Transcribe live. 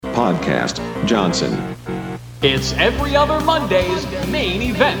Podcast Johnson. It's every other Monday's main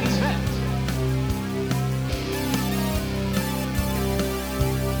event.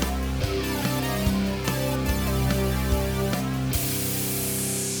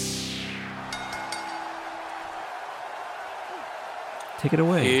 Take it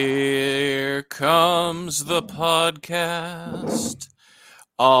away. Here comes the podcast,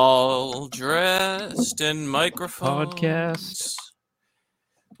 all dressed in microphones. Podcast.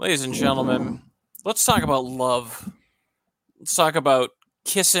 Ladies and gentlemen, let's talk about love. Let's talk about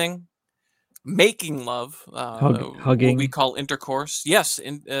kissing, making love, hugging. what we call intercourse. Yes,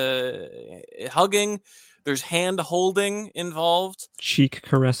 hugging. There's hand holding involved. Cheek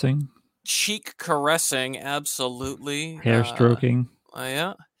caressing. Cheek caressing, absolutely. Hair stroking.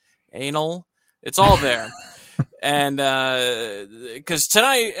 Yeah, anal. It's all there. And because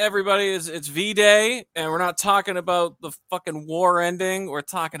tonight, everybody, it's V-Day, and we're not talking about the fucking war ending. We're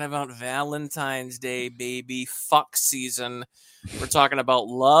talking about Valentine's Day, baby. Fuck season. We're talking about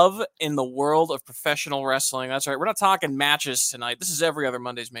love in the world of professional wrestling. That's right. We're not talking matches tonight. This is every other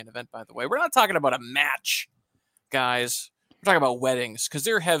Monday's main event, by the way. We're not talking about a match, guys. We're talking about weddings, because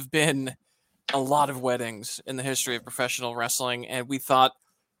there have been a lot of weddings in the history of professional wrestling, and we thought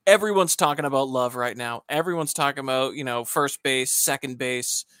everyone's talking about love right now. Everyone's talking about, first base, second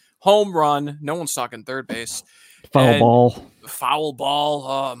base, home run. No one's talking third base. Foul ball. Foul ball.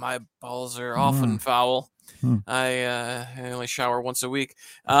 Oh, my balls are often foul. I only shower once a week.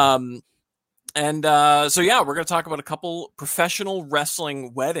 So we're going to talk about a couple professional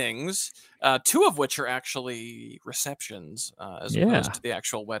wrestling weddings, two of which are actually receptions as opposed to the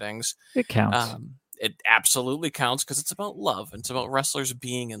actual weddings. It counts. It absolutely counts because it's about love. It's about wrestlers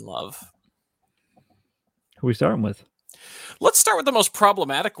being in love. Who are we starting with? Let's start with the most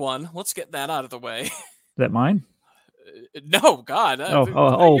problematic one. Let's get that out of the way. Is that mine? No, God.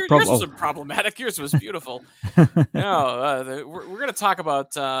 Yours wasn't problematic. Yours was beautiful. No, we're going to talk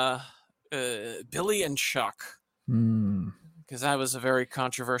about Billy and Chuck. Because that was a very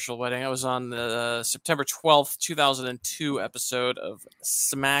controversial wedding. I was on the September 12th, 2002 episode of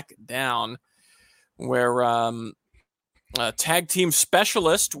SmackDown, where tag team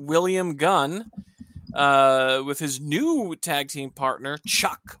specialist William Gunn, with his new tag team partner,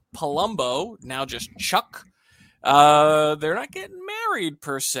 Chuck Palumbo, now just Chuck, they're not getting married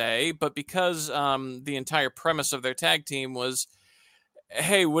per se, but because the entire premise of their tag team was,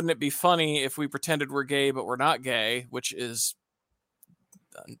 hey, wouldn't it be funny if we pretended we're gay, but we're not gay, which is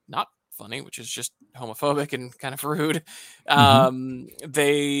not funny, which is just homophobic and kind of rude.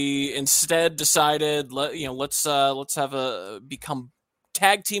 They instead decided, let's become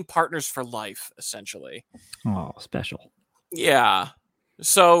tag team partners for life, essentially. Oh, special. Yeah.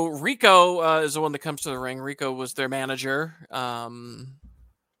 So Rico is the one that comes to the ring. Rico was their manager. And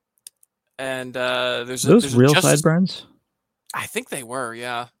there's those real sideburns? I think they were,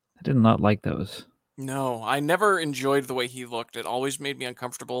 yeah. I did not like those. No, I never enjoyed the way he looked. It always made me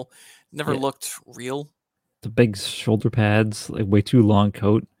uncomfortable. Never looked real. The big shoulder pads, like way too long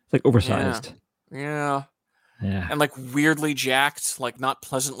coat. It's like oversized. Yeah. Yeah. And like weirdly jacked, like not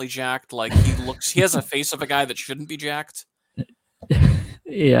pleasantly jacked. Like he has a face of a guy that shouldn't be jacked.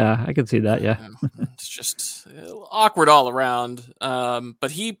 Yeah, I can see that, yeah. It's just awkward all around.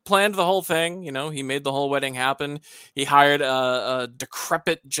 But he planned the whole thing, he made the whole wedding happen. He hired a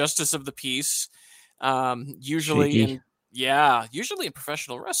decrepit justice of the peace. Usually in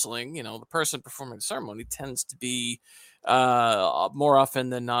professional wrestling, the person performing the ceremony tends to be more often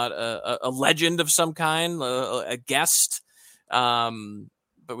than not a legend of some kind, a guest.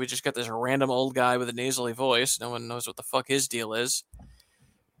 But we just got this random old guy with a nasally voice. No one knows what the fuck his deal is.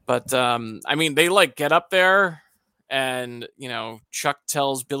 But they get up there and, Chuck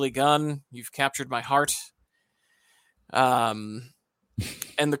tells Billy Gunn, "You've captured my heart." And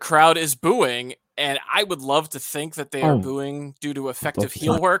the crowd is booing. And I would love to think that they are booing due to effective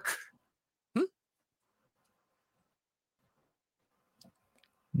heel work.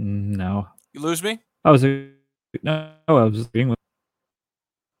 No. You lose me? I was agreeing with.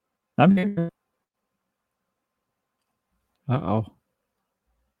 I'm here. Uh-oh.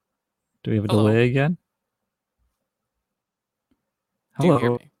 Do we have a delay again? Hello. Do you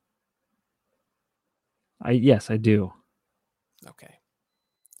hear me? Yes, I do. Okay.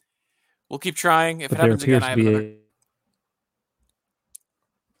 We'll keep trying. If But it happens again, I have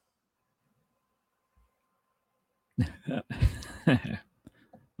another.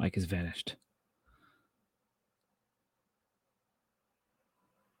 Mike has vanished.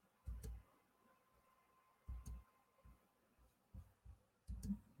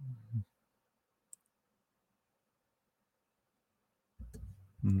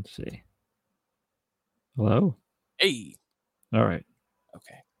 Let's see. Hello? Hey. All right.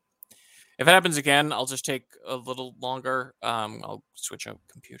 Okay. If it happens again, I'll just take a little longer. I'll switch out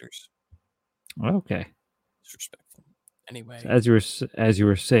computers. Okay. Disrespectful. Anyway. So as you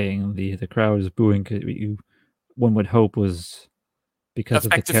were saying, the crowd is booing. One would hope was because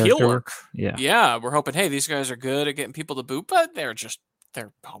of the character heel work. Yeah, we're hoping. Hey, these guys are good at getting people to boo, but they're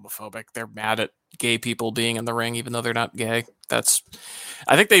homophobic. They're mad at gay people being in the ring, even though they're not gay.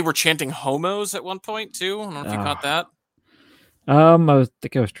 I think they were chanting homos at one point too. I don't know if you caught that. I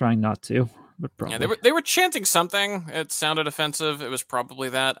was trying not to, but probably. Yeah, they were chanting something. It sounded offensive. It was probably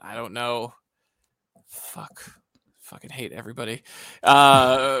that. I don't know. Fucking hate everybody.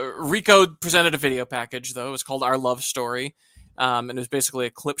 Rico presented a video package though. It was called Our Love Story, and it was basically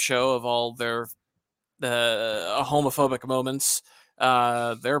a clip show of all their homophobic moments.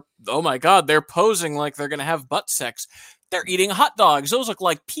 Oh my god, they're posing like they're gonna have butt sex. They're eating hot dogs. Those look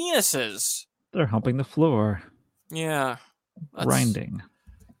like penises. They're humping the floor. Yeah. Grinding.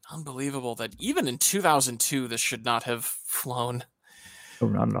 Unbelievable that even in 2002 this should not have flown. Oh,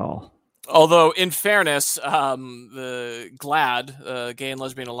 not at all. Although, in fairness, the GLAAD, Gay and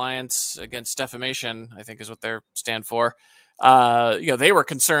Lesbian Alliance Against Defamation, I think is what they stand for. They were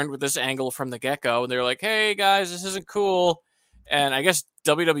concerned with this angle from the get-go, and they were like, "Hey guys, this isn't cool." And I guess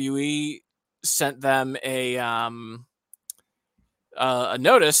WWE sent them a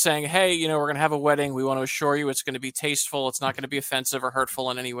notice saying, "Hey, we're going to have a wedding. We want to assure you it's going to be tasteful. It's not going to be offensive or hurtful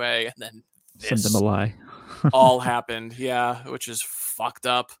in any way." And then send them a lie. all happened, yeah, which is fucked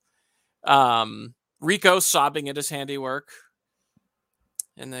up. Rico sobbing at his handiwork,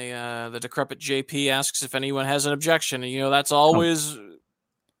 and the decrepit JP asks if anyone has an objection, and that's always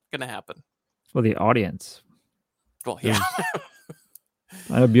going to happen. Well, the audience. Well, yeah.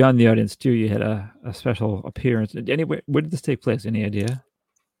 Beyond the audience too, you had a special appearance. Anyway, where did this take place? Any idea?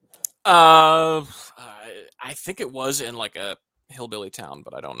 I think it was in like a hillbilly town,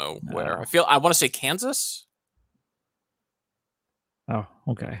 but I don't know where. I want to say Kansas. Oh,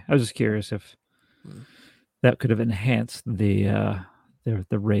 okay. I was just curious if that could have enhanced the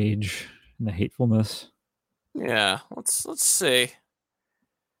rage and the hatefulness. Yeah, let's see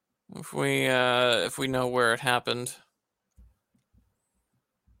if we know where it happened.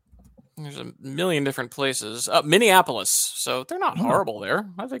 There's a million different places. Minneapolis, so they're not horrible there.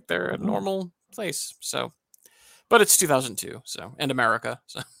 I think they're a normal place. So, but it's 2002, so and America.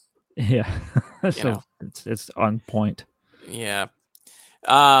 So yeah, so it's on point. Yeah.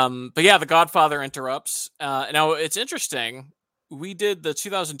 But yeah, The Godfather interrupts. Now it's interesting. We did the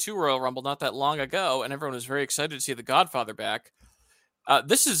 2002 Royal Rumble not that long ago, and everyone was very excited to see The Godfather back.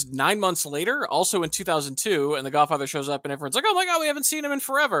 This is 9 months later, also in 2002, and The Godfather shows up, and everyone's like, "Oh my god, we haven't seen him in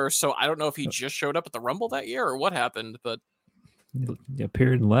forever." So I don't know if he just showed up at the Rumble that year or what happened, but he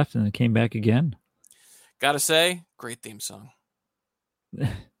appeared and left, and then came back again. Gotta say, great theme song.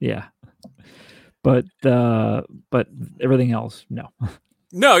 Yeah, but everything else, no.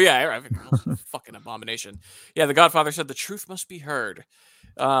 No, yeah, fucking abomination. Yeah, The Godfather said the truth must be heard.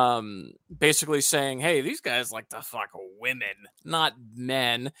 Basically saying, hey, these guys like to fuck women, not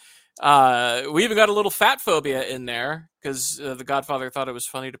men. We even got a little fat phobia in there because The Godfather thought it was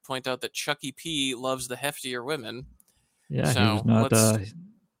funny to point out that Chucky P loves the heftier women. Yeah, so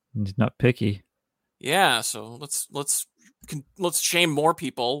he's not picky. Yeah, so let's shame more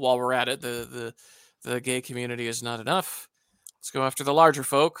people while we're at it. The gay community is not enough. Let's go after the larger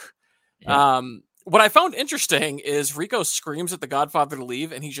folk. Yeah. What I found interesting is Rico screams at the Godfather to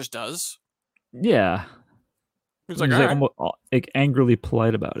leave, and he just does. Yeah. He's like almost angrily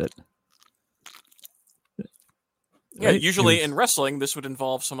polite about it. Yeah, right? Usually in wrestling, this would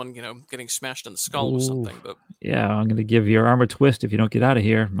involve someone, getting smashed in the skull with something. But yeah, I'm going to give your arm a twist if you don't get out of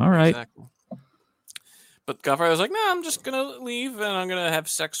here. All right. Exactly. But Godfather was like, I'm just going to leave, and I'm going to have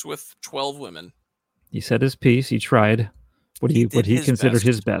sex with 12 women. He said his piece. He tried. What he considered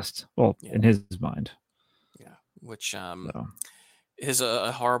his best. Well, yeah. In his mind. Yeah, which is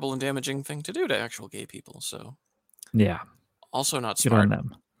a horrible and damaging thing to do to actual gay people. So yeah, also not smart. Good on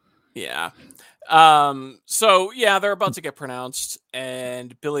them. Yeah. So yeah, they're about to get pronounced,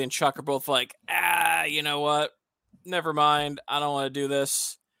 and Billy and Chuck are both like, you know what? Never mind. I don't want to do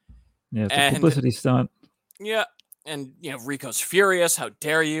this. Yeah, it's a publicity stunt. Yeah, and Rico's furious. How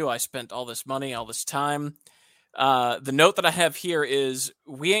dare you? I spent all this money, all this time. The note that I have here is,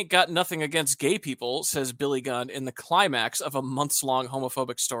 we ain't got nothing against gay people, says Billy Gunn in the climax of a months-long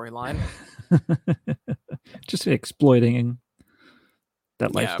homophobic storyline. Just exploiting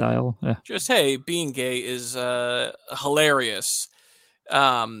that lifestyle. Yeah. Just, hey, being gay is hilarious.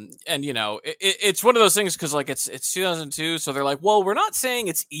 And it's one of those things because like it's 2002, so they're like, well, we're not saying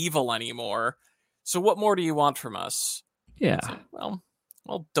it's evil anymore. So what more do you want from us? Yeah. Like,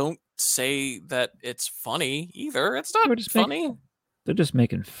 well, don't say that it's funny either. It's not funny. They're just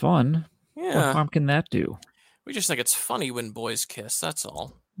making fun. Yeah. What harm can that do? We just think it's funny when boys kiss. That's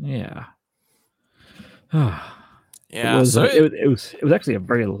all. Yeah. Yeah. It was actually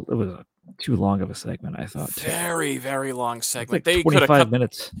too long of a segment, I thought. Very, very long segment. Like 25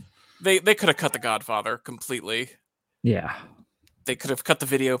 minutes. They could have cut The Godfather completely. Yeah. They could have cut the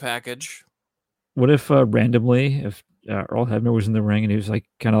video package. What if randomly, if Earl Hebner was in the ring and he was like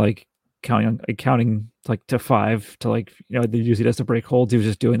kind of like counting like to 5 to like, they usually does to break holds. He was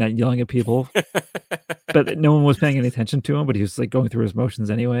just doing that, yelling at people, but no one was paying any attention to him. But he was like going through his motions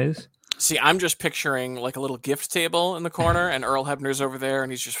anyways. See, I'm just picturing like a little gift table in the corner, and Earl Hebner's over there,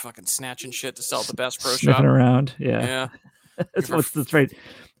 and he's just fucking snatching shit to sell at the Bass Pro Shop. Sniffing around, yeah. That's right.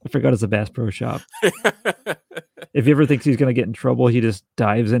 I forgot it's a Bass Pro Shop. If he ever thinks he's gonna get in trouble, he just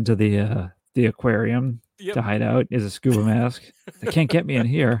dives into the aquarium to hide out. Is a scuba mask. They can't get me in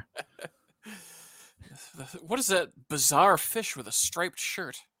here. What is that bizarre fish with a striped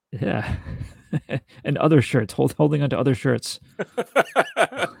shirt? Yeah. And other shirts, holding onto other shirts.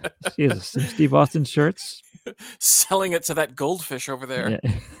 Jesus, some Steve Austin shirts. Selling it to that goldfish over there.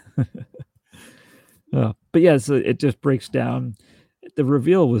 Yeah. But yeah, so it just breaks down. The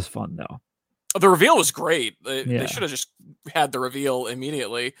reveal was fun, though. The reveal was great. They should have just had the reveal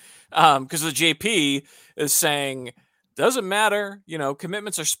immediately. Because the JP is saying, doesn't matter,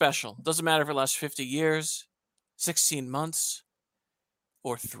 commitments are special. Doesn't matter if it lasts 50 years, 16 months,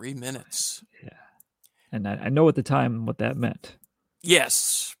 or 3 minutes. Yeah. And I know at the time what that meant.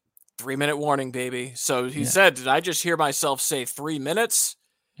 Yes. 3-minute warning, baby. So he said, did I just hear myself say 3 minutes?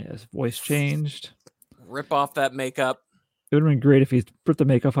 Yeah, his voice changed. Rip off that makeup. It would have been great if he ripped the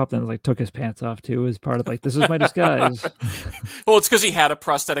makeup off and like took his pants off too as part of like, this is my disguise. Well, it's because he had a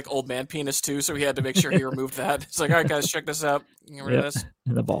prosthetic old man penis too, so he had to make sure he removed that. It's like, all right, guys, check this out. Get rid of this.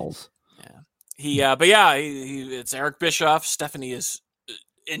 And the balls. Yeah. It's Eric Bischoff. Stephanie is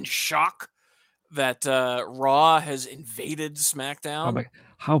in shock that Raw has invaded SmackDown. Oh my,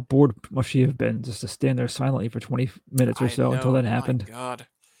 how bored must she have been just to stand there silently for 20 minutes or so until that happened? My God.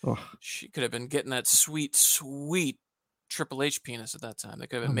 Ugh. She could have been getting that sweet, sweet Triple H penis at that time. They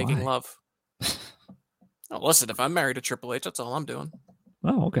could have been making love. Oh, listen, if I'm married to Triple H, that's all I'm doing.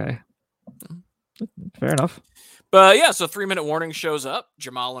 Oh, okay. Fair enough. But yeah, so 3-minute warning shows up.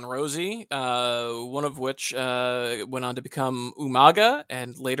 Jamal and Rosie, one of which went on to become Umaga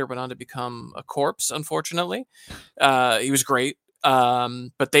and later went on to become a corpse, unfortunately. He was great.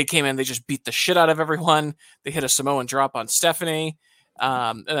 But they came in, they just beat the shit out of everyone. They hit a Samoan drop on Stephanie.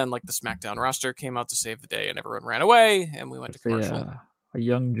 And then like the SmackDown roster came out to save the day and everyone ran away and we went to commercial. A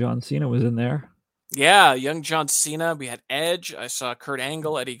young John Cena was in there. Yeah, young John Cena. We had Edge. I saw Kurt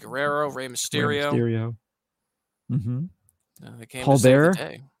Angle, Eddie Guerrero, Rey Mysterio. Mm-hmm. They came Paul Bear.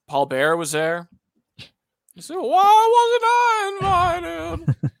 Paul Bear was there. He said, "Why wasn't I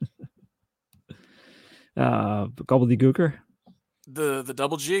invited?" Gobbledygooker. The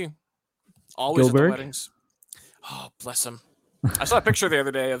double G. Always Gilbert. At the weddings. Oh, bless him. I saw a picture the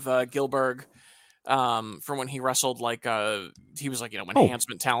other day of Gilbert from when he wrestled like he was like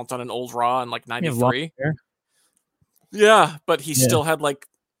enhancement talent on an old Raw in like 93. Yeah, but he still had like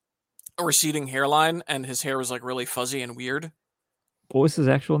a receding hairline and his hair was like really fuzzy and weird. What was his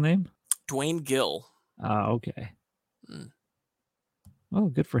actual name? Dwayne Gill. Okay. Well,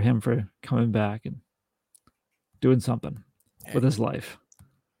 good for him for coming back and doing something with his life.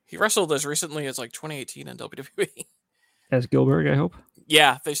 He wrestled as recently as like 2018 in WWE. As Gilbert, I hope.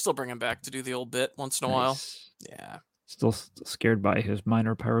 Yeah, they still bring him back to do the old bit once in a while. Yeah. Still scared by his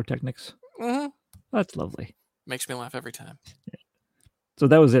minor pyrotechnics. Mm-hmm. That's lovely. Makes me laugh every time. Yeah. So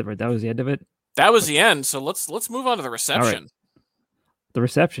that was it, right? That was the end of it? That was the end. So let's move on to the reception. Right. The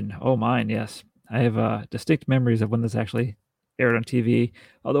reception. Oh, mine, yes. I have distinct memories of when this actually aired on TV.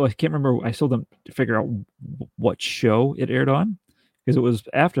 Although I can't remember. I still don't figure out what show it aired on. Because it was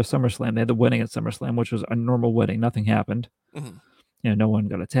after SummerSlam. They had the wedding at SummerSlam, which was a normal wedding. Nothing happened. Mm-hmm. No one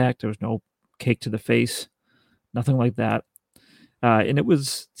got attacked. There was no cake to the face. Nothing like that. And it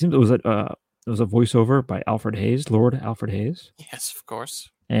seemed it was a voiceover by Alfred Hayes, Lord Alfred Hayes. Yes, of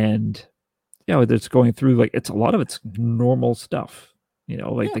course. And it's going through like it's a lot of it's normal stuff.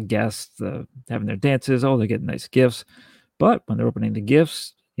 The guests having their dances. Oh, they're getting nice gifts. But when they're opening the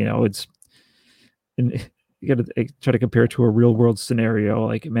gifts, it's. You got to try to compare it to a real world scenario.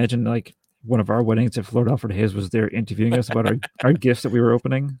 Like imagine like one of our weddings if Lord Alfred Hayes was there interviewing us about our gifts that we were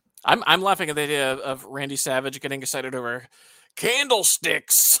opening. I'm laughing at the idea of Randy Savage getting excited over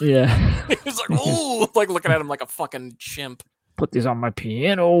candlesticks. Yeah. He's like, oh, like looking at him like a fucking chimp. Put these on my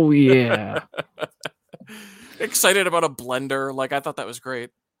piano, yeah. Excited about a blender. Like, I thought that was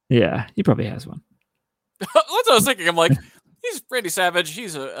great. Yeah, he probably has one. That's what I was thinking. I'm like, he's Randy Savage.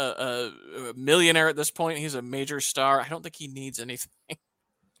 He's a millionaire at this point. He's a major star. I don't think he needs anything.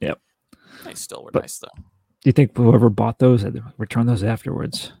 Yep. They still were nice, though. Do you think whoever bought those had to return those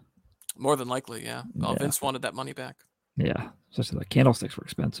afterwards? More than likely, yeah. Well, Vince wanted that money back. Yeah, especially the candlesticks were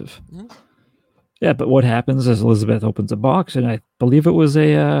expensive. Mm-hmm. Yeah, but what happens is Elizabeth opens a box, and I believe it was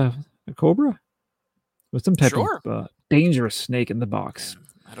a cobra? With some type of dangerous snake in the box.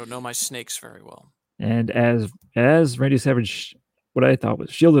 I don't know my snakes very well. And as Randy Savage, what I thought was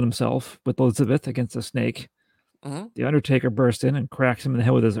shielded himself with Elizabeth against the snake, the Undertaker bursts in and cracks him in the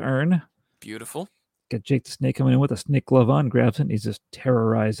head with his urn. Beautiful. Get Jake the Snake coming in with a snake glove on, grabs it, and he's just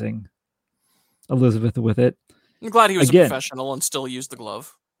terrorizing Elizabeth with it. I'm glad he was a professional and still used the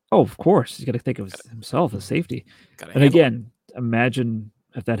glove. Oh, of course. He's got to think of himself as safety. And again, imagine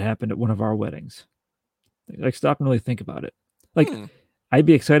if that happened at one of our weddings. Like, stop and really think about it. Like, I'd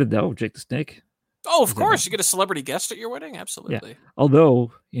be excited, though, Jake the Snake. Oh, of course. You get a celebrity guest at your wedding? Absolutely. Yeah.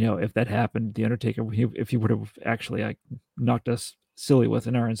 Although, if that happened, the Undertaker, if he would have actually knocked us silly with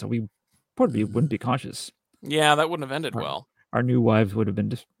an urn, so we probably wouldn't be conscious. Yeah, that wouldn't have ended well. Our new wives would have been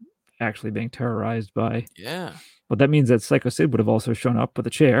just actually being terrorized by... Yeah. But that means that Psycho Sid would have also shown up with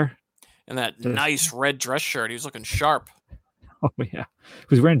a chair. And that nice red dress shirt. He was looking sharp. Oh, yeah. He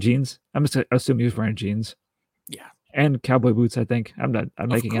was wearing jeans. I'm just assuming he was wearing jeans. Yeah. And cowboy boots, I think. I'm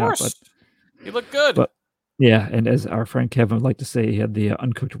making it up. But he looked good. But yeah, and as our friend Kevin would like to say, he had the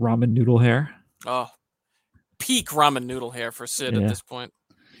uncooked ramen noodle hair. Oh, peak ramen noodle hair for Sid at this point.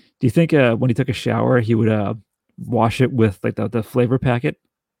 Do you think when he took a shower, he would wash it with like the flavor packet?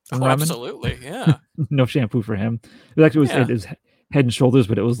 Oh, absolutely, yeah. No shampoo for him. It actually was his Head and Shoulders,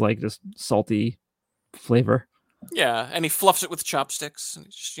 but it was like just salty flavor. Yeah, and he fluffs it with chopsticks, and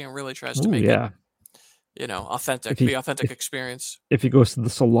he just really tries to make it, authentic. The authentic experience. If he goes to the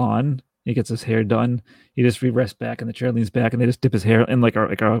salon, he gets his hair done. He just rests back, and the chair leans back, and they just dip his hair in like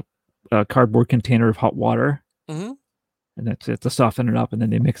a cardboard container of hot water, and that's it to soften it up, and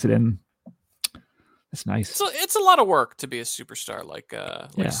then they mix it in. It's nice. So it's a lot of work to be a superstar like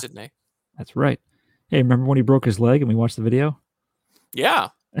Sydney. That's right. Hey, remember when he broke his leg and we watched the video? Yeah.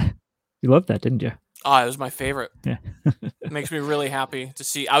 You loved that, didn't you? Oh, it was my favorite. Yeah. It makes me really happy to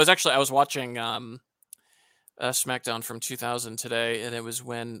see. I was watching SmackDown from 2000 today, and it was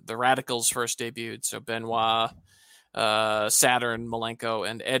when the Radicals first debuted. So Benoit, Saturn, Malenko,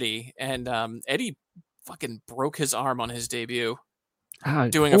 and Eddie. And Eddie fucking broke his arm on his debut.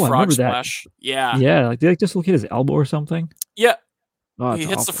 Doing a frog splash. Yeah. Yeah. Like, did they dislocate his elbow or something? Yeah. Oh, he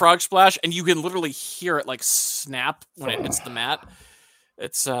hits the frog splash, and you can literally hear it like snap when it hits the mat.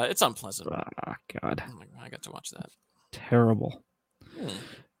 It's unpleasant. Oh, God. I got to watch that. Terrible. You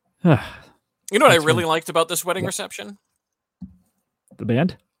know what I really liked about this wedding reception? The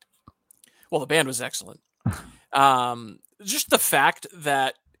band? Well, the band was excellent. Just the fact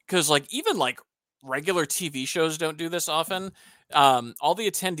that, because even regular TV shows don't do this often. All the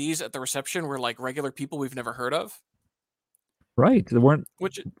attendees at the reception were like regular people we've never heard of. Right. They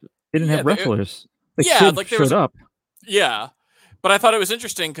didn't have wrestlers. They showed up. Yeah. But I thought it was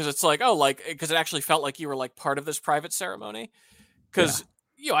interesting because it's because it actually felt like you were like part of this private ceremony. Because,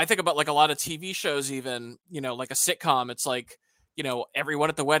 I think about like a lot of TV shows, even, like a sitcom, it's like, everyone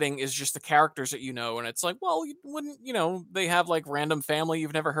at the wedding is just the characters that and it's like, well, you wouldn't, they have like random family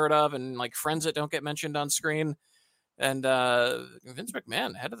you've never heard of and like friends that don't get mentioned on screen. And Vince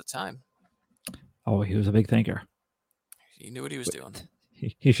McMahon, ahead of the time. Oh, he was a big thinker. He knew what he was doing.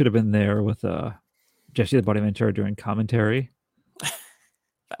 He should have been there with Jesse the Body Ventura doing commentary.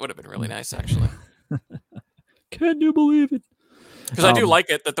 That would have been really nice, actually. Can you believe it? Because I do like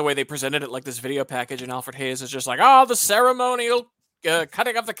it that the way they presented it, like this video package, and Alfred Hayes is just like, the ceremonial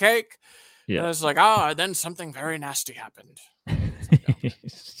cutting of the cake. Yeah. And it's like, and then something very nasty happened.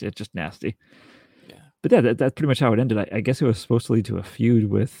 It's just nasty. Yeah. But yeah, that's pretty much how it ended. I guess it was supposed to lead to a feud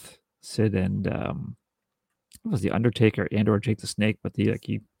with Sid and it was the Undertaker or Jake the Snake, but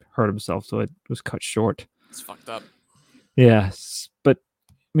he hurt himself, so it was cut short. It's fucked up. Yeah, but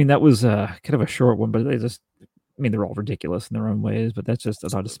I mean that was kind of a short one, but they're all ridiculous in their own ways, but that's just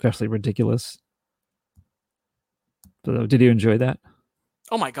not especially ridiculous. So, did you enjoy that?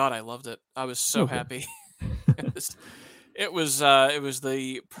 Oh my God, I loved it. I was so happy. It was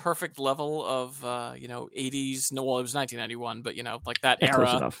the perfect level of 80s. No, well, it was 1991, but like that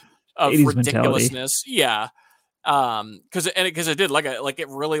era of ridiculousness. Mentality. Yeah, because it did it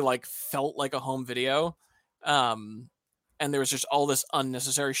really like felt like a home video, and and there was just all this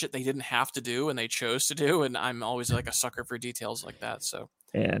unnecessary shit they didn't have to do and they chose to do, and I'm always like a sucker for details like that. So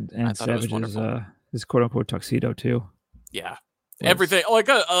and Savage's his quote unquote tuxedo too. Yeah. Everything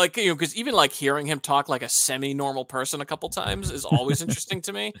because even like hearing him talk like a semi-normal person a couple times is always interesting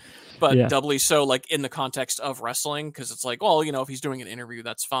to me, but doubly so like in the context of wrestling, because it's like, well, if he's doing an interview,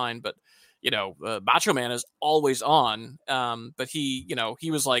 that's fine, but Macho Man is always on, but he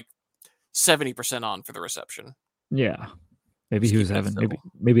was like 70% on for the reception. Yeah, maybe he was having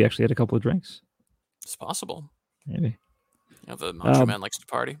maybe actually had a couple of drinks. It's possible. Maybe the Macho Man likes to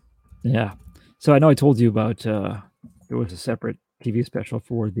party. Yeah, so I know I told you about it was a separate TV special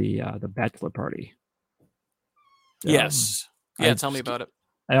for the bachelor party. Yes. Tell me about it.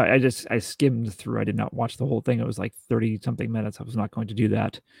 I skimmed through. I did not watch the whole thing. It was like 30 something minutes. I was not going to do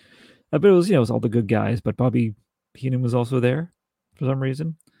that. But it was, it was all the good guys, but Bobby Heenan was also there for some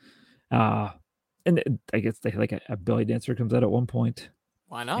reason. And I guess they like a belly dancer comes out at one point.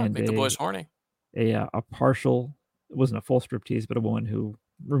 Why not? Make the boys horny. A partial, it wasn't a full striptease, but a woman who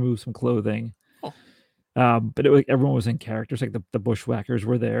removed some clothing. Oh. But everyone was in characters, like the bushwhackers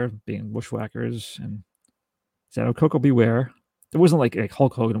were there, being bushwhackers, and said, Coco Beware. There wasn't like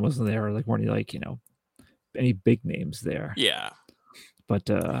Hulk Hogan wasn't there, or like weren't like any big names there. Yeah. But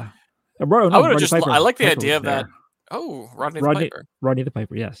I like the idea of that. Oh, Rodney the Piper. Rodney the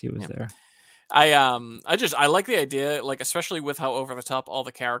Piper, yes, he was there. I like the idea, like especially with how over the top all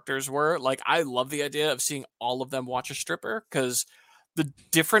the characters were. Like I love the idea of seeing all of them watch a stripper, because the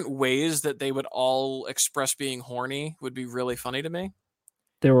different ways that they would all express being horny would be really funny to me.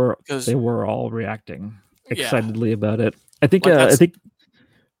 They were all reacting excitedly about it. I think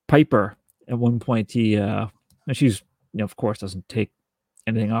Piper at one point and she's of course doesn't take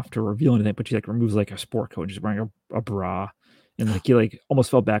anything off to reveal anything, but she like removes like a sport coat and she's wearing a bra, and like he like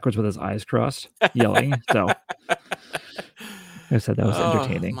almost fell backwards with his eyes crossed, yelling. So I said that was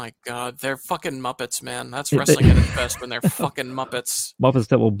entertaining. Oh my god, they're fucking Muppets, man. That's wrestling at its best when they're fucking Muppets. Muppets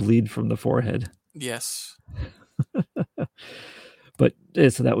that will bleed from the forehead. Yes. But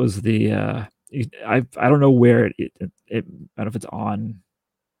so that was the I don't know where it I don't know if it's on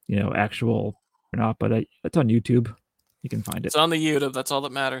actual or not, but it's on YouTube. You can find it. It's on the YouTube. That's all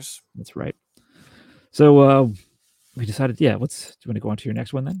that matters. That's right. So we decided, do you want to go on to your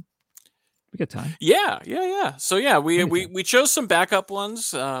next one then? We got time. Yeah. So yeah, we chose some backup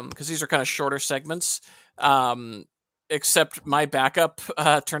ones because these are kind of shorter segments. Except my backup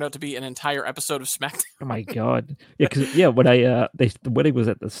turned out to be an entire episode of SmackDown. Oh my god! Yeah, because when the wedding was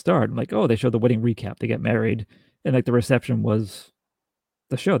at the start, I'm like, they showed the wedding recap. They get married, and like the reception was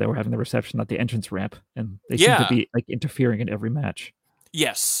the show. They were having the reception at the entrance ramp, and they seemed to be like interfering in every match.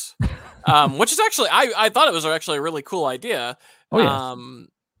 Yes, which is actually I thought it was actually a really cool idea. Oh yeah.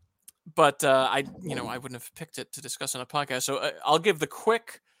 But I wouldn't have picked it to discuss on a podcast. So I'll give the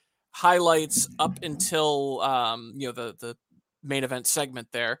quick highlights up until the main event segment.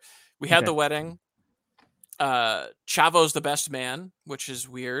 There we had the wedding. Chavo's the best man, which is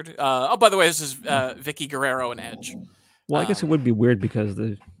weird. By the way, this is Vicky Guerrero and Edge. Well, I guess it would be weird because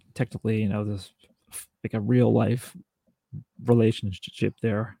technically there's like a real life relationship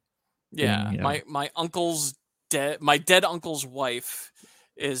there. Yeah, my dead uncle's wife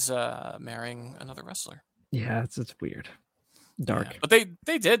is marrying another wrestler. Yeah, it's weird. Dark. Yeah, but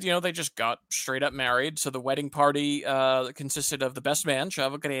they did, they just got straight up married. So the wedding party consisted of the best man,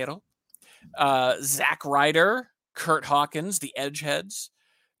 Chavo Guerrero, Zack Ryder, Kurt Hawkins, the Edgeheads,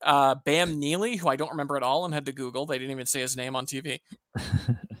 Bam Neely, who I don't remember at all and had to Google. They didn't even say his name on TV.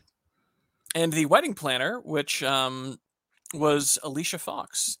 And the wedding planner, which was Alicia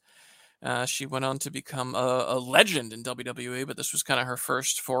Fox. She went on to become a legend in WWE, but this was kind of her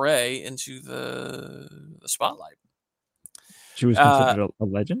first foray into the spotlight. She was considered a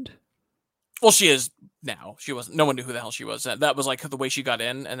legend? Well, she is now. She wasn't. No one knew who the hell she was. That was like the way she got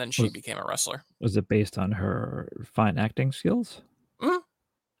in, and then she became a wrestler. Was it based on her fine acting skills?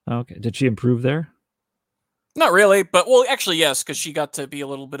 Mm-hmm. Okay. Did she improve there? Not really, but actually, yes, because she got to be a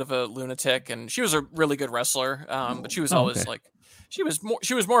little bit of a lunatic, and she was a really good wrestler. But she was always like, she was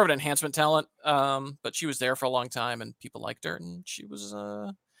more of an enhancement talent. But she was there for a long time, and people liked her, and she was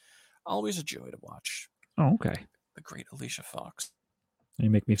always a joy to watch. Oh, okay. The great Alicia Fox. You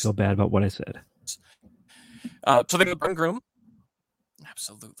make me feel bad about what I said. So they go to groom.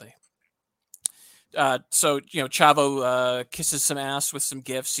 Absolutely. So Chavo kisses some ass with some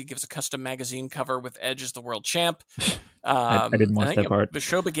gifts. He gives a custom magazine cover with Edge as the world champ. I didn't watch that part. The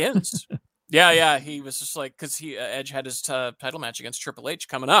show begins. Yeah. He was just like, because Edge had his title match against Triple H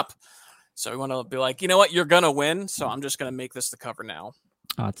coming up, so he wanted to be like, you know what, you're gonna win, so I'm just gonna make this the cover now.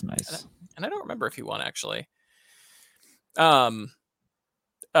 Oh, that's nice. And I don't remember if he won actually. So,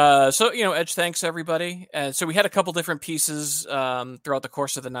 Edge thanks everybody. And so we had a couple different pieces throughout the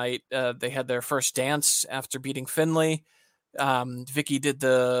course of the night. They had their first dance after beating Finlay. Vicky did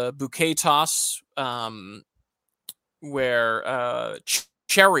the bouquet toss, where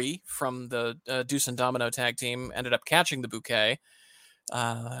Cherry from the Deuce and Domino tag team ended up catching the bouquet.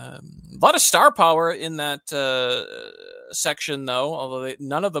 A lot of star power in that section, though, although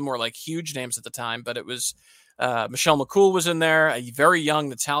none of them were like huge names at the time, but it was Michelle McCool was in there. A very young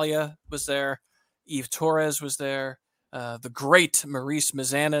Natalia was there. Eve Torres was there. The great Maurice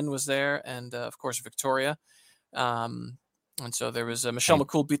Mizanin was there. And, of course, Victoria. And so there was Michelle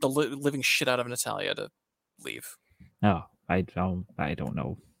McCool beat the living shit out of Natalia to leave. No, I don't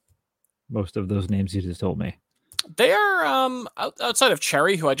know most of those names you just told me. They are outside of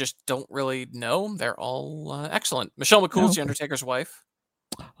Cherry, who I just don't really know. They're all excellent. Michelle McCool's the Undertaker's wife.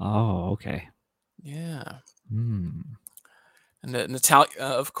 Oh, okay. Yeah. And Natalia,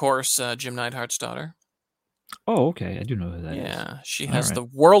 of course, Jim Neidhart's daughter. Oh, okay. I do know who that is. Yeah, she has the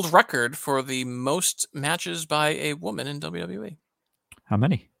world record for the most matches by a woman in WWE. How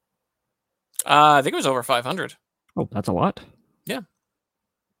many? I think it was over 500. Oh, that's a lot. Yeah.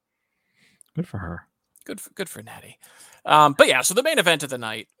 Good for her. Good for Natty. But yeah, so the main event of the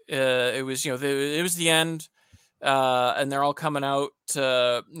night, it was it was the end, and they're all coming out.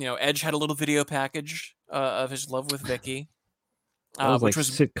 Edge had a little video package of his love with Vicky, which was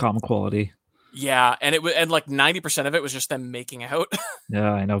sitcom quality. Yeah, and it was, and like 90% of it was just them making out.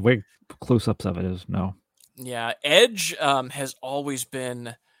 Yeah, I know. Big close-ups of it is no. Yeah, Edge has always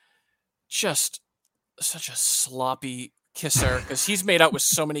been just such a sloppy kisser because he's made out with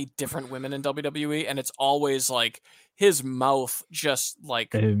so many different women in WWE, and it's always like his mouth just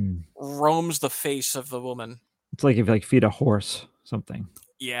like roams the face of the woman. It's like if you feed a horse something.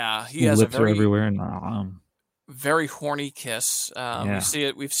 Yeah, he has lips a very are everywhere and very horny kiss. We've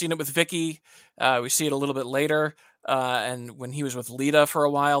seen it with Vicky. We see it a little bit later. And when he was with Lita for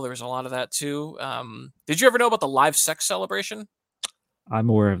a while, there was a lot of that too. Did you ever know about the live sex celebration? I'm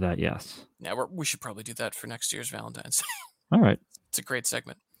aware of that, yes. Yeah, we should probably do that for next year's Valentine's. All right. It's a great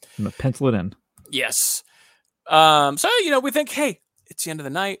segment. I'm going to pencil it in. Yes. So, we think, hey, it's the end of the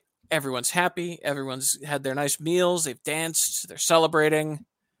night. Everyone's happy. Everyone's had their nice meals. They've danced. They're celebrating.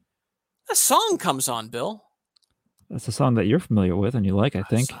 A song comes on, Bill. That's a song that you're familiar with and you like, I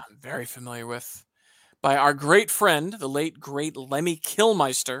think. I'm very familiar with. By our great friend, the late, great Lemmy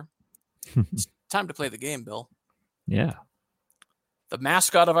Kilmister. It's time to play the game, Bill. Yeah. The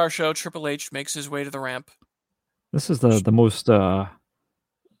mascot of our show, Triple H, makes his way to the ramp. This is the most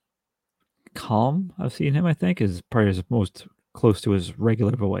calm I've seen him, I think, is probably his most close to his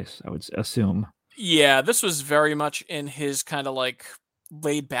regular voice, I would assume. Yeah, this was very much in his kind of like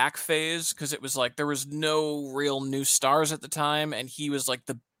laid back phase because it was like there was no real new stars at the time, and he was like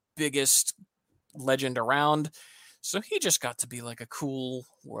the biggest legend around. So he just got to be like a cool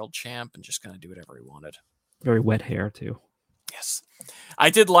world champ and just kind of do whatever he wanted. Very wet hair, too. Yes. I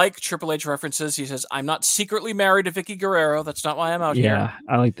did like Triple H references. He says, I'm not secretly married to Vicky Guerrero. That's not why I'm out here. Yeah,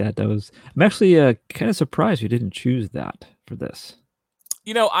 I like that. I'm actually kind of surprised you didn't choose that for this.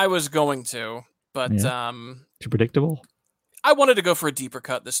 I was going to, but too predictable. I wanted to go for a deeper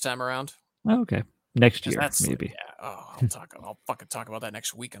cut this time around. Oh, okay. Next year, maybe. Yeah. I'll fucking talk about that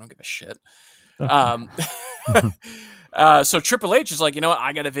next week. I don't give a shit. So Triple H is like, you know what?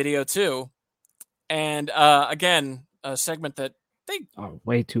 I got a video too. And again, a segment that they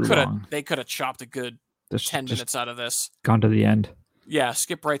way too long. They could have chopped a good 10 minutes out of this. Gone to the end. Yeah,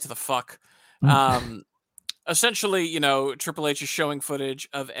 skip right to the fuck. Essentially, Triple H is showing footage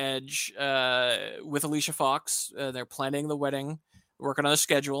of Edge with Alicia Fox. They're planning the wedding, working on a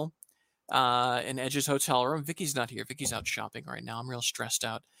schedule in Edge's hotel room. Vicky's not here. Vicky's out shopping right now. I'm real stressed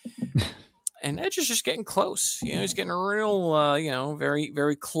out. And Edge is just getting close. He's getting real, very,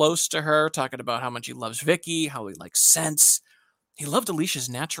 very close to her, talking about how much he loves Vicky, how he likes scents. He loved Alicia's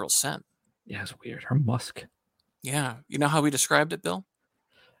natural scent. Yeah, it's weird. Her musk. Yeah. You know how we described it, Bill?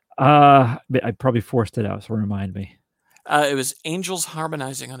 I probably forced it out, so remind me. It was angels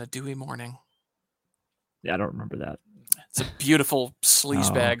harmonizing on a dewy morning. Yeah, I don't remember that. It's a beautiful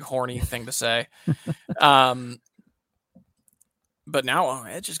sleazebag, horny thing to say. But now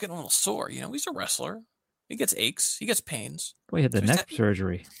Edge is getting a little sore. He's a wrestler. He gets aches. He gets pains. Well, he had the neck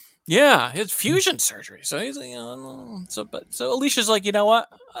surgery. Yeah, his fusion surgery. So he's, so Alicia's like, you know what?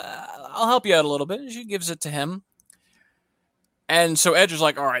 I'll help you out a little bit. She gives it to him. And so Edge is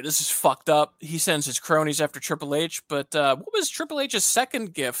like, all right, this is fucked up. He sends his cronies after Triple H. But what was Triple H's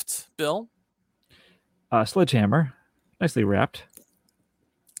second gift, Bill? Sledgehammer. Nicely wrapped.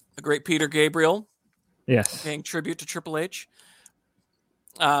 The great Peter Gabriel. Yes. Paying tribute to Triple H.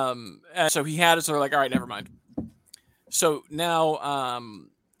 And so he had it, so they're like, all right, never mind. So now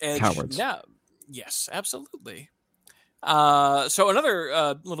Edge. Cowards. Yeah. Yes, absolutely. So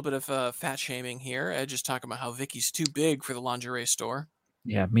another little bit of fat shaming here. Edge is talking about how Vicky's too big for the lingerie store.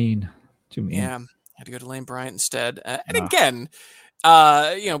 Yeah, mean. Too mean. Yeah, had to go to Lane Bryant instead. And again,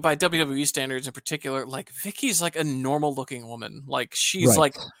 by WWE standards in particular, like Vicky's like a normal looking woman. Like she's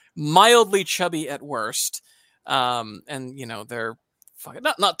like mildly chubby at worst. And they're fucking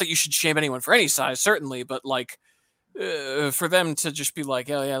not that you should shame anyone for any size, certainly, but like for them to just be like,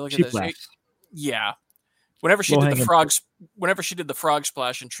 oh yeah, look at this. Yeah. Whenever she did the frog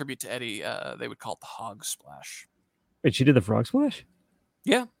splash in tribute to Eddie, they would call it the hog splash. Wait, she did the frog splash?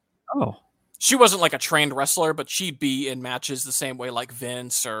 Yeah. Oh. She wasn't like a trained wrestler, but she'd be in matches the same way like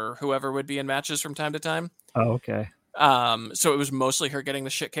Vince or whoever would be in matches from time to time. Oh, okay. So it was mostly her getting the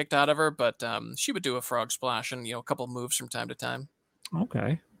shit kicked out of her, but she would do a frog splash and a couple of moves from time to time.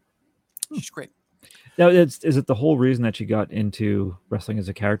 Okay. She's great. Now, is it the whole reason that she got into wrestling as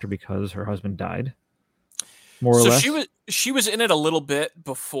a character because her husband died? More or less? She was in it a little bit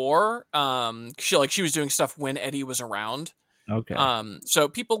before. She was doing stuff when Eddie was around. Okay. So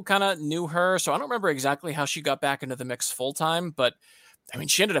people kind of knew her. So I don't remember exactly how she got back into the mix full time, but I mean,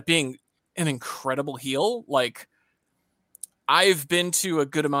 she ended up being an incredible heel. Like, I've been to a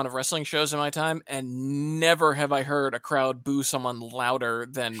good amount of wrestling shows in my time, and never have I heard a crowd boo someone louder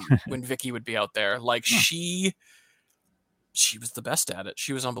than when Vicky would be out there. Like, she was the best at it.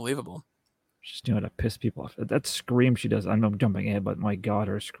 She was unbelievable. She's doing it to piss people off. That scream she does. I know I'm jumping ahead, but my God,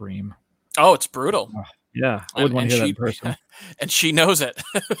 her scream. Oh, it's brutal. Yeah, I wouldn't want to hear that in person. And she knows it.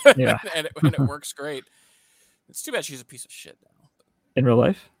 Yeah. and it works great. It's too bad she's a piece of shit now. In real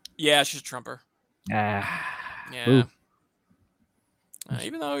life? Yeah, she's a trumper. Yeah.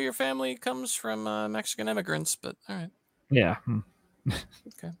 Even though your family comes from Mexican immigrants, but all right. Yeah.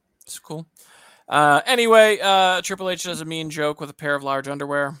 Okay, it's cool. Anyway, Triple H does a mean joke with a pair of large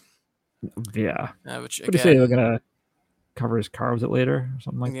underwear. Yeah. Which what do you say? They're gonna cover his car with it later or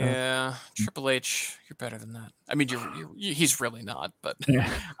something like that? Yeah, Triple H, you're better than that. I mean, he's really not, but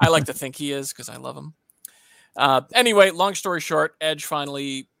I like to think he is because I love him. Anyway, long story short, Edge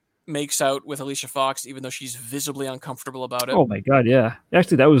finally makes out with Alicia Fox, even though she's visibly uncomfortable about it. Oh my God, yeah.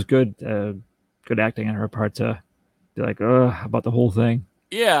 Actually, that was good. Good acting on her part to be like, about the whole thing.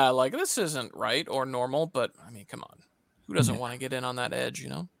 Yeah, like this isn't right or normal, but I mean, come on, who doesn't want to get in on that Edge?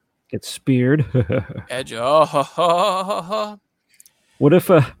 Get speared. Edge. Oh, ha, ha, ha, ha. What if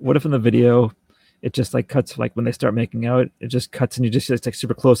in the video it just like cuts, like when they start making out, it just cuts and you just it's like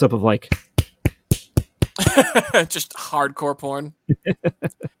super close up of like just hardcore porn.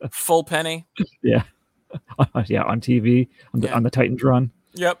 Full penny. Yeah. Yeah, on TV on the Titantron.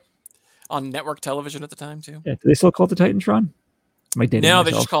 Yep. On network television at the time too. Yeah, do they still call it the Titantron? No,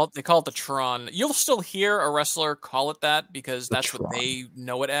 they call it the Tron. You'll still hear a wrestler call it that because that's what they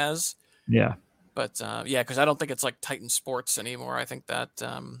know it as. Yeah. But because I don't think it's like Titan Sports anymore. I think that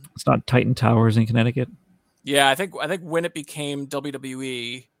it's not Titan Towers in Connecticut. Yeah, I think when it became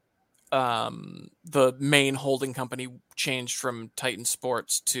WWE, the main holding company changed from Titan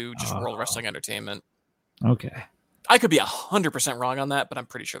Sports to just World Wrestling Entertainment. Okay. I could be 100% wrong on that, but I'm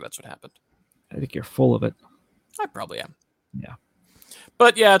pretty sure that's what happened. I think you're full of it. I probably am. Yeah.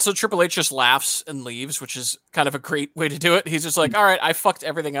 But yeah, so Triple H just laughs and leaves, which is kind of a great way to do it. He's just like, all right, I fucked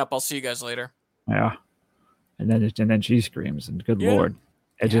everything up. I'll see you guys later. Yeah. And then she screams, and good Lord.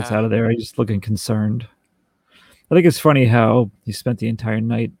 Edge gets out of there. He's just looking concerned. I think it's funny how he spent the entire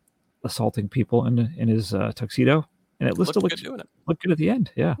night assaulting people in his tuxedo, and it looked good at the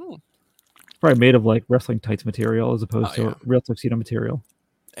end. Yeah. Probably made of like wrestling tights material as opposed to real tuxedo material.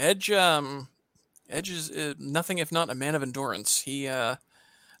 Edge is nothing if not a man of endurance.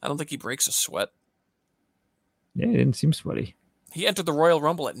 I don't think he breaks a sweat. Yeah, he didn't seem sweaty. He entered the Royal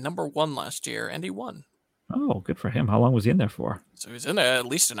Rumble at number 1 last year, and he won. Oh, good for him. How long was he in there for? So he was in there at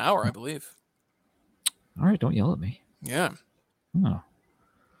least an hour, I believe. All right, don't yell at me. Yeah. Oh.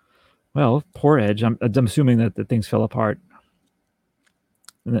 Well, poor Edge. I'm assuming that things fell apart.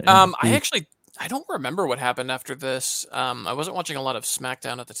 I don't remember what happened after this. I wasn't watching a lot of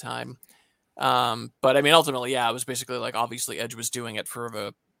SmackDown at the time. But I mean, ultimately, it was basically like, obviously Edge was doing it for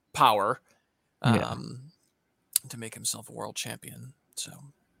the power, to make himself a world champion. So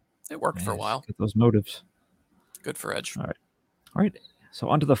it worked for a while. Get those motives. Good for Edge. All right. So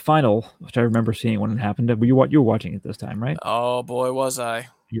on to the final, which I remember seeing when it happened. You were watching it this time, right? Oh boy, was I.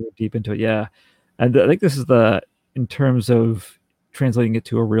 You were deep into it. Yeah. And I think this is in terms of translating it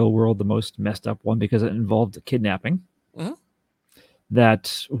to a real world, the most messed up one, because it involved kidnapping. Mm-hmm.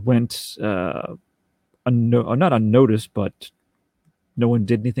 That went not unnoticed, but no one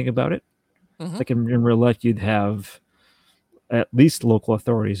did anything about it. Mm-hmm. Like in real life, you'd have at least local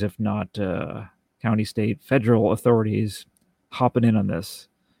authorities, if not county, state, federal authorities hopping in on this.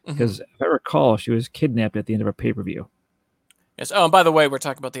 Because if I recall, she was kidnapped at the end of a pay-per-view. Yes. Oh, and by the way, we're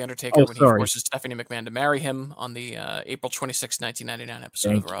talking about The Undertaker when he sorry. forces Stephanie McMahon to marry him on the April 26, 1999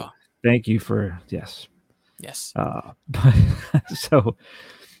 episode of Raw. Thank you for, yes. Yes. So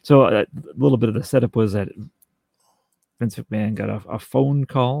a little bit of the setup was that Vince McMahon got a phone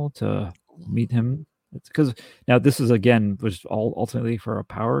call to meet him. Because now this is, again, was all ultimately for a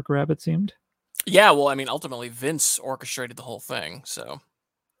power grab, it seemed. Yeah, well, I mean, ultimately, Vince orchestrated the whole thing, so...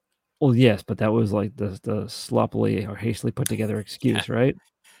 Well, yes, but that was like the sloppily or hastily put together excuse, right?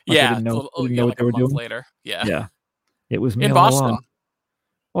 Like yeah, didn't know like what they were doing later. Yeah. Yeah. It was me in all Boston. along.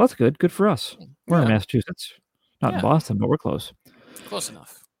 Well, that's good. Good for us. We're in Massachusetts. Not in Boston, but we're close. Close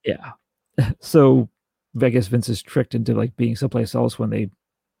enough. Yeah. So I guess Vince is tricked into like being someplace else when they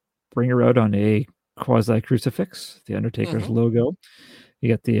bring her out on a quasi crucifix, the Undertaker's logo. You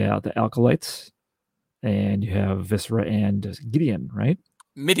got the Alkalites, and you have Viscera and Gideon, right?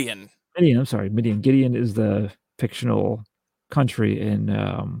 Midian. I'm sorry, Midian. Gideon is the fictional country in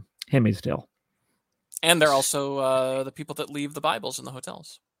Handmaid's Tale. And they're also the people that leave the Bibles in the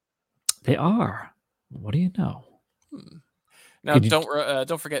hotels. They are. What do you know? Now,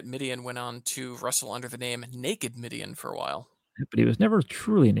 don't forget, Midian went on to wrestle under the name Naked Midian for a while. But he was never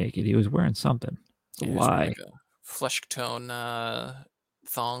truly naked. He was wearing something. It's a lie. Like a flesh tone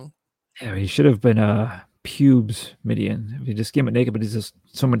thong. Yeah, he should have been pubes Midian. If you just came it naked, but he's just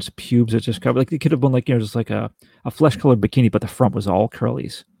so much pubes that just covered. Like it could have been like just like a flesh colored bikini, but the front was all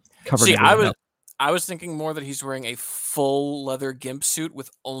curlies. Covered. See, I was thinking more that he's wearing a full leather gimp suit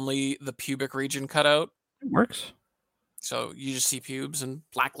with only the pubic region cut out. It works. So you just see pubes and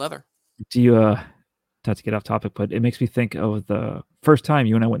black leather. Do you not to get off topic, but it makes me think of the first time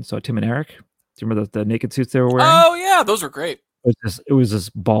you and I went and saw Tim and Eric. Do you remember the naked suits they were wearing? Oh yeah, those were great. It was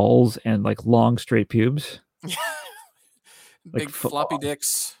just balls and like long straight pubes. Big floppy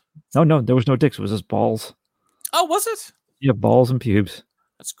dicks. No, there was no dicks. It was just balls. Oh, was it? Yeah, balls and pubes.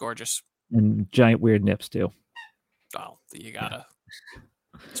 That's gorgeous. And giant weird nips too. Oh, you gotta.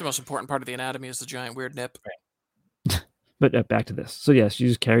 It's the most important part of the anatomy is the giant weird nip. Right. But back to this. So yes, you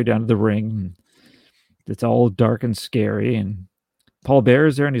just carry down to the ring. It's all dark and scary, and Paul Bear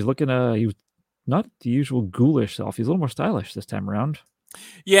is there, and he's looking. He was not the usual ghoulish self. He's a little more stylish this time around.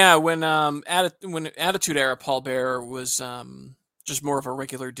 Yeah, when Attitude Era, Paul Bear was just more of a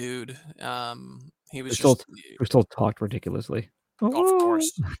regular dude. He was we still talked ridiculously. Of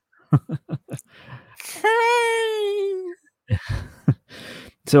course.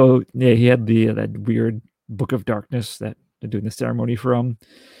 So yeah, he had that weird Book of Darkness that they're doing the ceremony from.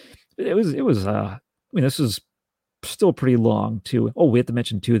 It was. I mean, this is still pretty long too. Oh, we have to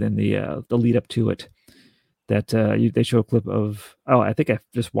mention too. Then the lead up to it. That they show a clip of. Oh, I think I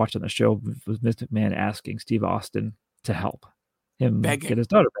just watched on the show was Mr. McMahon asking Steve Austin to help him get his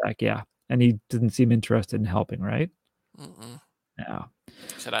daughter back. Yeah, and he didn't seem interested in helping. Right? Yeah.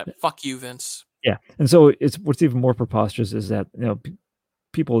 Said I fuck you, Vince. Yeah, and so what's even more preposterous is that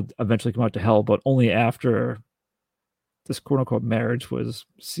people eventually come out to help, but only after this quote unquote marriage was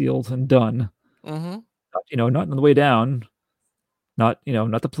sealed and done. Mm-hmm. Not on the way down. Not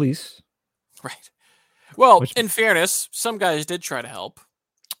the police. Right. Well, in fairness, some guys did try to help.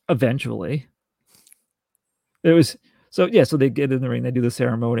 Eventually. It was so they get in the ring, they do the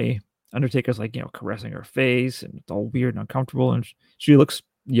ceremony. Undertaker's like, caressing her face, and it's all weird and uncomfortable, and she looks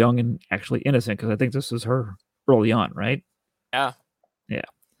young and actually innocent, because I think this is her early on, right? Yeah.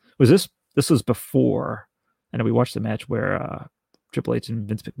 This was before, I know we watched the match where Triple H and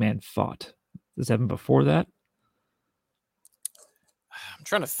Vince McMahon fought. Does this happen before that? I'm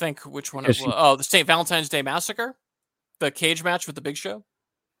trying to think which one it was. Oh, the St. Valentine's Day Massacre? The cage match with the Big Show?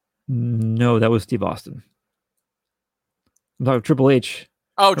 No, that was Steve Austin. No, Triple H.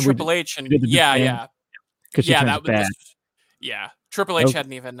 Oh, Triple H. And yeah. Because she turns bad. Triple H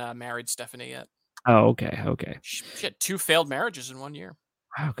hadn't even married Stephanie yet. Oh, okay. She had 2 failed marriages in 1 year.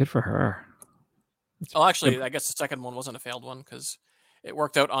 Wow, good for her. Well, actually, I guess the second one wasn't a failed one, because it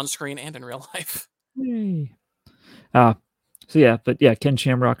worked out on screen and in real life. Yay. Ken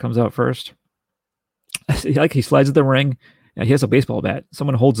Shamrock comes out first. He slides in the ring. He has a baseball bat.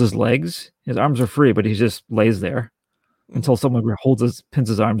 Someone holds his legs. His arms are free, but he just lays there until someone pins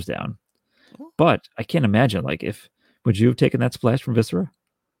his arms down. But I can't imagine, would you have taken that splash from Viscera?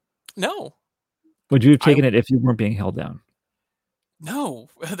 No. Would you have taken it if you weren't being held down? No.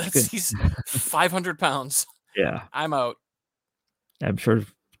 He's 500 pounds. Yeah. I'm out. I'm sure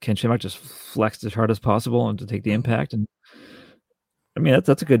Ken Shamrock just flexed as hard as possible and to take the impact. And I mean,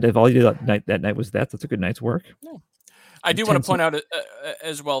 that's a good. If all you did that night was that's a good night's work. Yeah. I do want to point out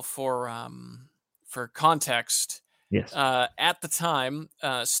as well for context. Yes. At the time,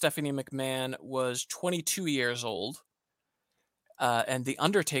 Stephanie McMahon was 22 years old, and The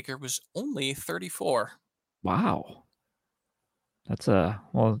Undertaker was only 34. Wow. That's well,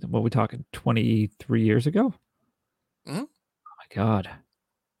 what are we talking? 23 years ago? Mm-hmm. Oh my God.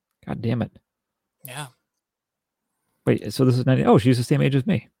 God damn it. Yeah. Wait, so this is 90. Oh, she's the same age as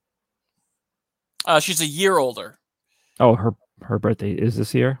me. She's a year older. Oh, her birthday is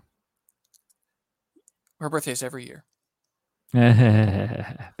this year? Her birthday's every year.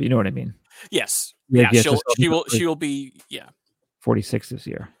 But you know what I mean. Yes. Yeah, she will be 46 this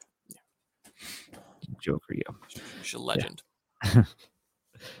year. Yeah. Joker, you. She's a legend. Yeah.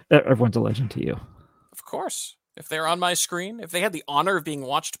 Everyone's a legend to you. Of course. If they're on my screen, if they had the honor of being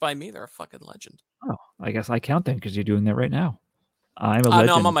watched by me, they're a fucking legend. Oh, I guess I count them because you're doing that right now. I'm a legend.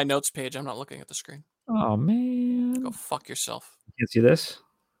 No, I'm on my notes page. I'm not looking at the screen. Oh, man. Go fuck yourself. You can't see this?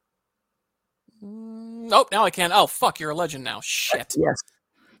 Nope, now I can. Oh, fuck, you're a legend now. Shit. Yes.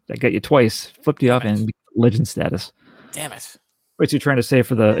 I got you twice. Flipped you off and legend status. Damn it. What you're trying to say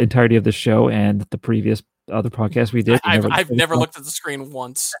for the entirety of the show and the previous other podcast we did? I've never looked at the screen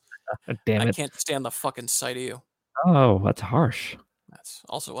once. Damn it. I can't stand the fucking sight of you. Oh, that's harsh. That's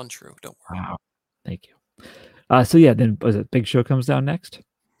also untrue. Don't worry. Wow. Thank you. So yeah, then was it Big Show comes down next?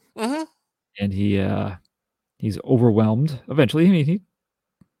 Mm-hmm. And he's overwhelmed. Eventually, I mean, he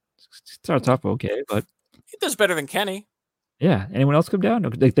starts off okay, but he does better than Kenny. Yeah. Anyone else come down? No,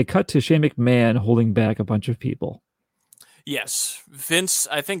 they cut to Shane McMahon holding back a bunch of people. Yes.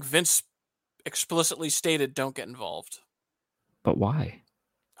 I think Vince explicitly stated don't get involved. But why?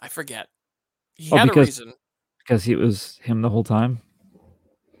 I forget. He had a reason. Because it was him the whole time?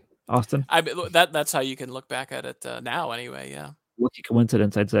 Austin? That's how you can look back at it now anyway, yeah. Lucky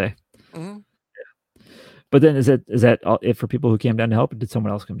coincidence, I'd say. Mm-hmm. Yeah. But then is that it for people who came down to help, or did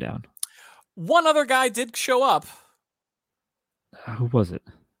someone else come down? One other guy did show up. Who was it?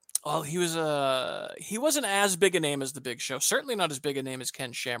 Well, he wasn't as big a name as the Big Show. Certainly not as big a name as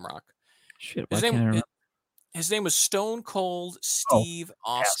Ken Shamrock. Shit, why can't I remember? His name was Stone Cold Steve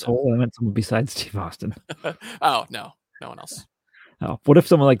Austin. Asshole. I meant someone besides Steve Austin. Oh, no one else. Oh, what if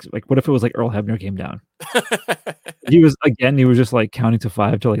someone what if it was like Earl Hebner came down? he was just like counting to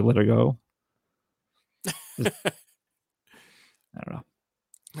 5 to like let her go. I don't know.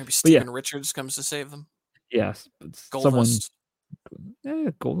 Maybe Steven Richards comes to save them. Yes, Goldust.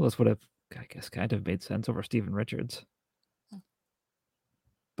 Goldust would have, I guess, kind of made sense over Steven Richards.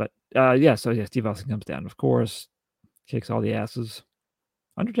 But Steve Austin comes down, of course, kicks all the asses.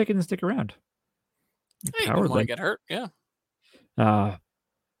 Undertaker didn't stick around. He didn't want to get hurt, yeah. But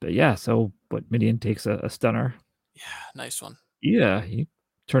yeah, so Mideon takes a stunner. Yeah, nice one. Yeah, he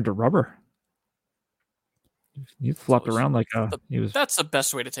turned to rubber. He flopped around like he was. That's the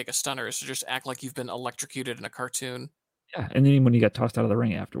best way to take a stunner, is to just act like you've been electrocuted in a cartoon. Yeah, and then when he got tossed out of the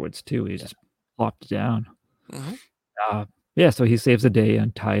ring afterwards too, he just flopped down. Mm-hmm. So he saves the day,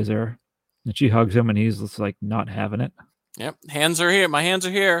 unties her, and she hugs him, and he's just like not having it. Yep, hands are here. My hands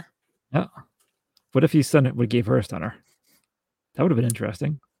are here. Yeah. What if he gave her a stunner? That would have been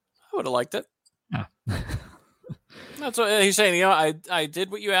interesting. I would have liked it. Yeah. That's what he's saying. I did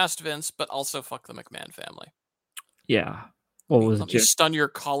what you asked, Vince, but also fuck the McMahon family. Yeah. Well, let me stun your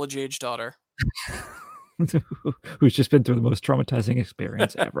college-age daughter. Who's just been through the most traumatizing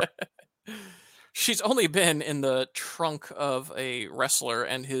experience ever. She's only been in the trunk of a wrestler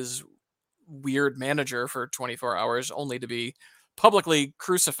and his weird manager for 24 hours, only to be publicly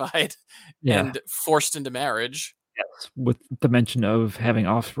crucified and forced into marriage. Yes, with the mention of having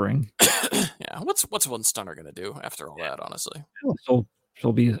offspring. Yeah, what's one stunner gonna do after all that? Honestly,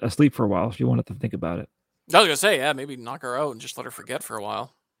 she'll be asleep for a while if you wanted to think about it. I was gonna say, maybe knock her out and just let her forget for a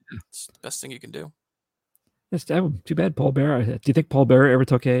while. It's the best thing you can do. It's too bad, Paul Bearer. Do you think Paul Bearer ever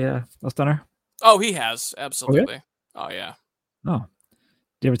took a stunner? Oh, he has, absolutely. Oh yeah. Oh,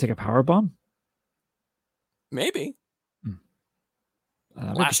 did you ever take a power bomb? Maybe.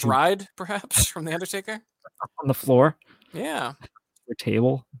 Last ride, perhaps, from the Undertaker on the floor. Yeah. Your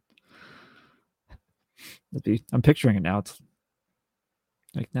table. I'm picturing it now. It's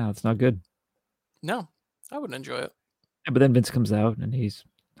like, no, it's not good. No, I wouldn't enjoy it. Yeah, but then Vince comes out and he's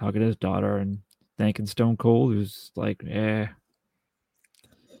hugging his daughter and thanking Stone Cold, who's like,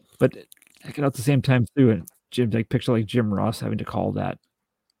 But at the same time too, and Jim, picture like Jim Ross having to call that.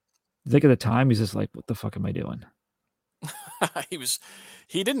 I think at the time he's just like, what the fuck am I doing?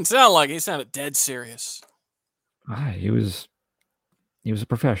 He didn't sound like he sounded dead serious. He was He was a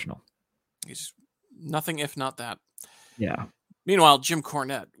professional. He's nothing if not that. Yeah. Meanwhile, Jim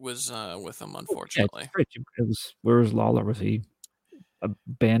Cornette was with him, unfortunately. Yeah, where was Lawler? Was he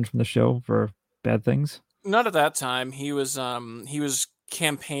banned from the show for bad things? Not at that time. He was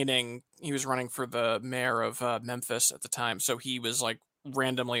campaigning. He was running for the mayor of Memphis at the time, so he was like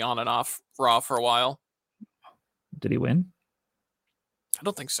randomly on and off Raw for a while. Did he win? I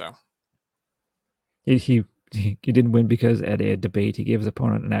don't think so. He didn't win because at a debate he gave his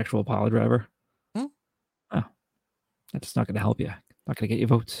opponent an actual pile driver. Oh, that's not going to help you. Not going to get you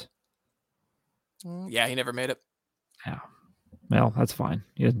votes. Yeah, he never made it. Yeah. Well, that's fine.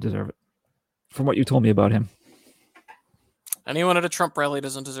 He doesn't deserve it. From what you told me about him. Anyone at a Trump rally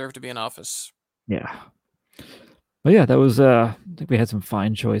doesn't deserve to be in office. Yeah. But yeah, that was, I think we had some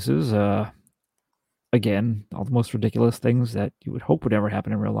fine choices. Again, all the most ridiculous things that you would hope would ever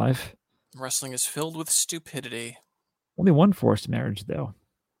happen in real life. Wrestling is filled with stupidity. Only one forced marriage, though.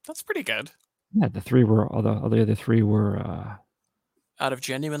 That's pretty good. Yeah, the other three were out of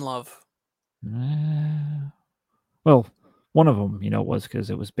genuine love. Well, one of them, was because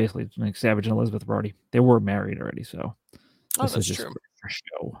it was basically like Savage and Elizabeth they were married already, so this is true. For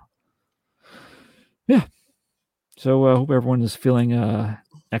show. Yeah. So I hope everyone is feeling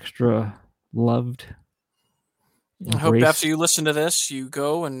extra loved. I hope after you listen to this, you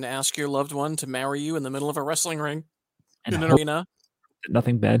go and ask your loved one to marry you in the middle of a wrestling ring in an arena.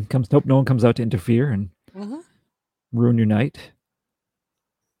 Nothing bad comes. Hope no one comes out to interfere and ruin your night.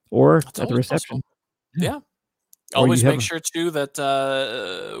 Or at the reception. Yeah. Always make sure too that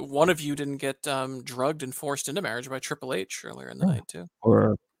one of you didn't get drugged and forced into marriage by Triple H earlier in the night too.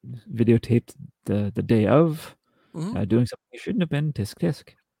 Or videotaped the day of doing something you shouldn't have been. Tisk tisk.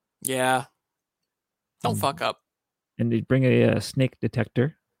 Yeah. Don't fuck up. And you bring a snake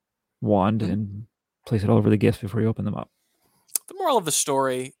detector wand and place it all over the gifts before you open them up. The moral of the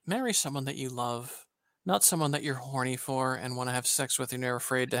story: marry someone that you love, not someone that you're horny for and want to have sex with and you're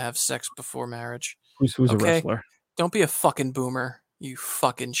afraid to have sex before marriage. Who's a wrestler? Don't be a fucking boomer, you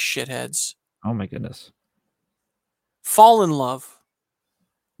fucking shitheads. Oh my goodness. Fall in love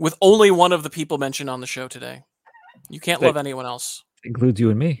with only one of the people mentioned on the show today. You can't love anyone else. Includes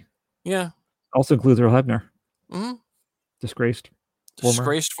you and me. Yeah. Also includes Earl Hebner. Mm-hmm. Disgraced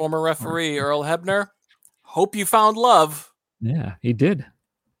former referee Earl Hebner. Hope you found love. Yeah, he did.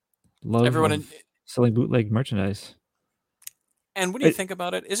 Love everyone selling bootleg merchandise. And when you think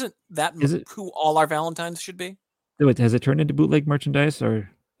about it, isn't that who all our Valentines should be? Wait, has it turned into bootleg merchandise, or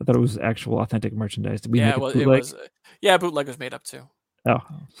I thought it was actual authentic merchandise? Did we make it bootleg? It was. Yeah, bootleg was made up too. Oh,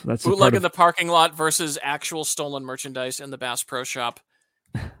 so that's bootleg in the parking lot versus actual stolen merchandise in the Bass Pro Shop.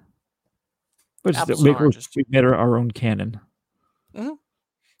 But we made our own canon. Mm-hmm.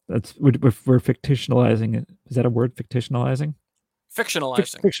 We're fictionalizing it. Is that a word? Fictionalizing.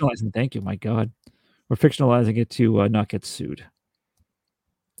 Fictionalizing. Thank you. My God, we're fictionalizing it to not get sued.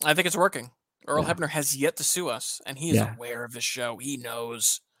 I think it's working. Earl Hebner has yet to sue us, and he is aware of the show. He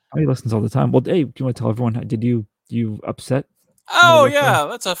knows. Oh, he listens all the time. Well, hey, do you want to tell everyone? Did you upset? Oh yeah,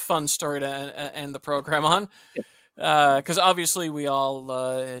 that's a fun story to end the program on. Because obviously we all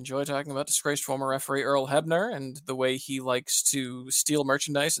enjoy talking about disgraced former referee Earl Hebner and the way he likes to steal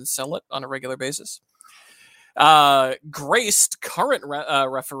merchandise and sell it on a regular basis. Graced current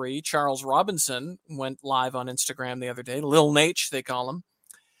referee Charles Robinson went live on Instagram the other day. Lil Nate, they call him.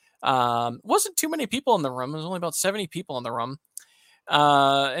 Wasn't too many people in the room. There was only about 70 people in the room.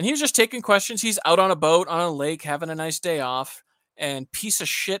 And he was just taking questions. He's out on a boat on a lake having a nice day off. And piece of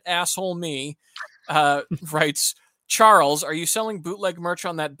shit asshole me writes, Charles, are you selling bootleg merch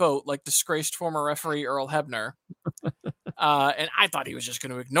on that boat like disgraced former referee Earl Hebner? And I thought he was just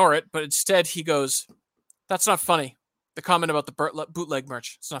going to ignore it, but instead he goes, that's not funny. The comment about the bootleg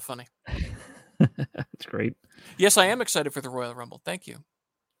merch, it's not funny. That's great. Yes, I am excited for the Royal Rumble. Thank you.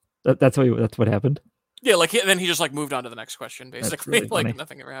 That's what happened? Yeah, then he just moved on to the next question, basically. Really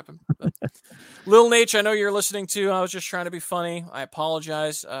nothing ever happened. Lil Nate, I know you're listening to. I was just trying to be funny. I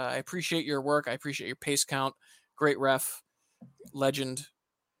apologize. I appreciate your work. I appreciate your pace count. Great ref. Legend.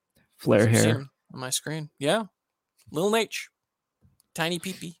 Flare hair. On my screen. Yeah. Lil Nate. Tiny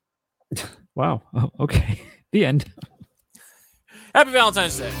peepee. Wow. Oh, okay. The end. Happy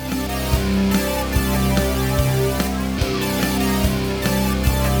Valentine's Day.